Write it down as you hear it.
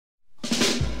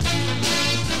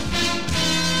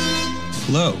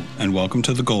Hello, and welcome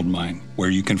to The Gold Mine, where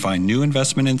you can find new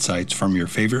investment insights from your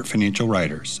favorite financial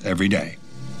writers every day.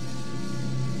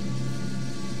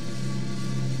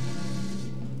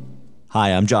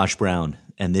 Hi, I'm Josh Brown,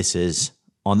 and this is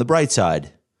On the Bright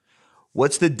Side.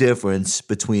 What's the difference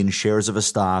between shares of a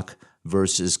stock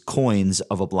versus coins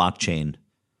of a blockchain?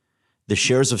 The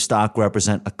shares of stock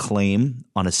represent a claim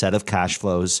on a set of cash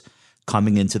flows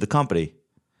coming into the company.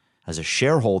 As a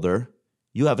shareholder,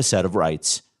 you have a set of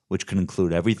rights, which can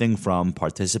include everything from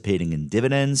participating in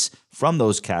dividends from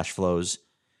those cash flows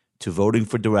to voting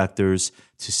for directors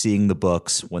to seeing the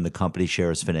books when the company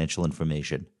shares financial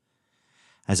information.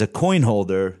 As a coin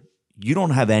holder, you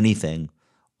don't have anything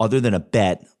other than a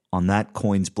bet on that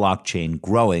coin's blockchain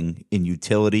growing in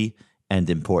utility and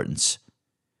importance.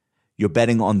 You're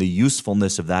betting on the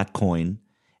usefulness of that coin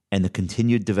and the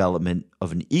continued development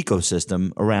of an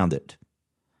ecosystem around it.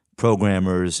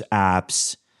 Programmers,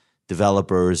 apps,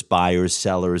 developers, buyers,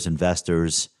 sellers,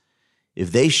 investors,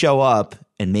 if they show up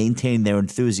and maintain their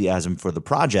enthusiasm for the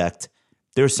project,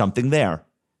 there's something there.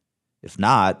 If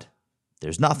not,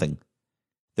 there's nothing.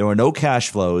 There are no cash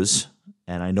flows,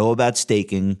 and I know about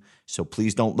staking, so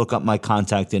please don't look up my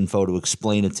contact info to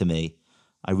explain it to me.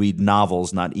 I read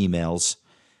novels, not emails.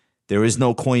 There is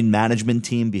no coin management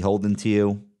team beholden to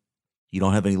you. You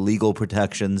don't have any legal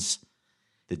protections.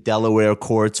 The Delaware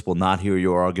courts will not hear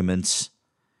your arguments.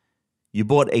 You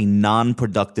bought a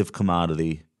non-productive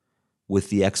commodity with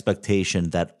the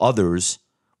expectation that others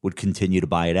would continue to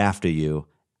buy it after you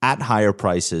at higher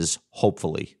prices,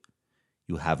 hopefully.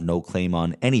 You have no claim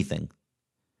on anything.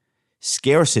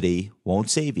 Scarcity won't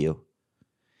save you.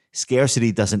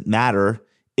 Scarcity doesn't matter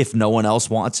if no one else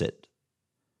wants it.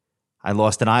 I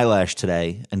lost an eyelash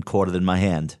today and caught it in my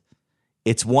hand.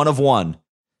 It's one of one.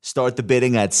 Start the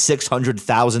bidding at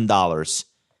 $600,000.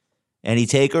 Any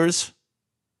takers?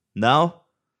 No?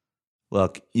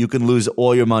 Look, you can lose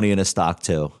all your money in a stock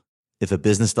too. If a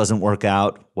business doesn't work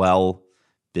out, well,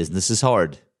 business is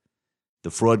hard.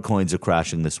 The fraud coins are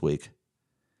crashing this week.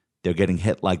 They're getting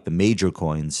hit like the major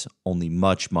coins, only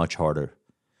much, much harder,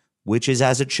 which is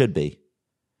as it should be.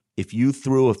 If you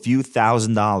threw a few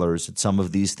 $1,000s at some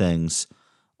of these things,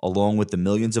 along with the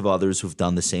millions of others who've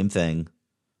done the same thing,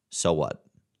 so what?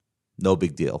 No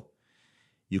big deal.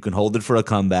 You can hold it for a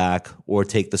comeback or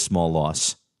take the small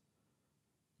loss.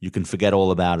 You can forget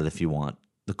all about it if you want.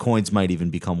 The coins might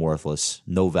even become worthless,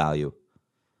 no value.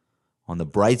 On the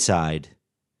bright side,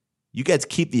 you get to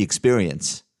keep the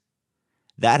experience.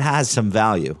 That has some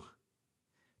value.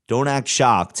 Don't act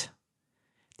shocked.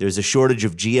 There's a shortage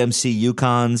of GMC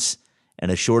Yukons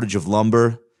and a shortage of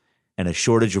lumber and a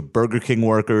shortage of Burger King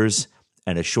workers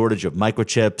and a shortage of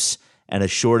microchips and a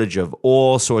shortage of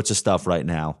all sorts of stuff right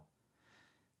now.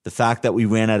 The fact that we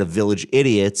ran out of village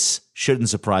idiots shouldn't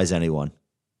surprise anyone.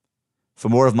 For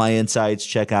more of my insights,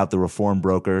 check out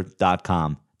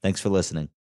thereformbroker.com. Thanks for listening.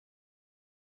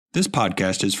 This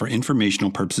podcast is for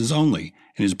informational purposes only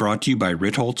and is brought to you by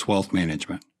Ritholtz Wealth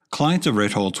Management. Clients of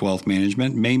Ritholtz Wealth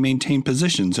Management may maintain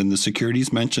positions in the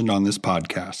securities mentioned on this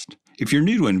podcast. If you're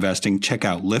new to investing, check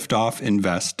out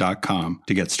liftoffinvest.com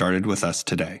to get started with us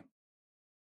today.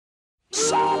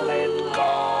 Solid.